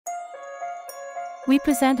We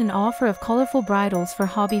present an offer of colorful bridles for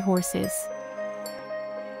hobby horses.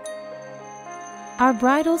 Our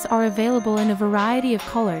bridles are available in a variety of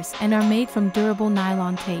colors and are made from durable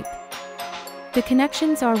nylon tape. The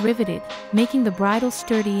connections are riveted, making the bridle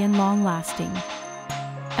sturdy and long-lasting.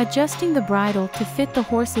 Adjusting the bridle to fit the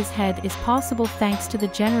horse's head is possible thanks to the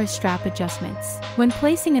generous strap adjustments. When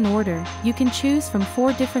placing an order, you can choose from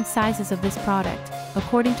 4 different sizes of this product,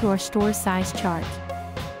 according to our store's size chart.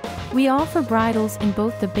 We offer bridles in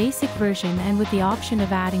both the basic version and with the option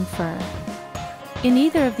of adding fur. In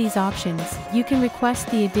either of these options, you can request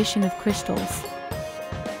the addition of crystals.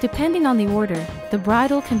 Depending on the order, the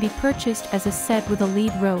bridle can be purchased as a set with a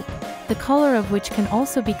lead rope, the color of which can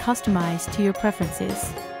also be customized to your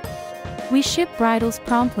preferences. We ship bridles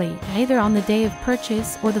promptly, either on the day of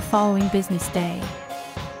purchase or the following business day.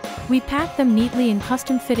 We pack them neatly in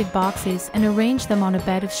custom-fitted boxes and arrange them on a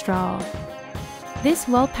bed of straw. This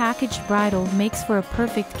well-packaged bridle makes for a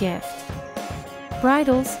perfect gift.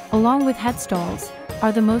 Bridles, along with headstalls,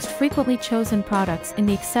 are the most frequently chosen products in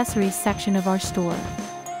the accessories section of our store.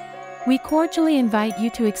 We cordially invite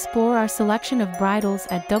you to explore our selection of bridles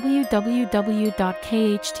at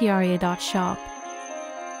www.khtria.shop.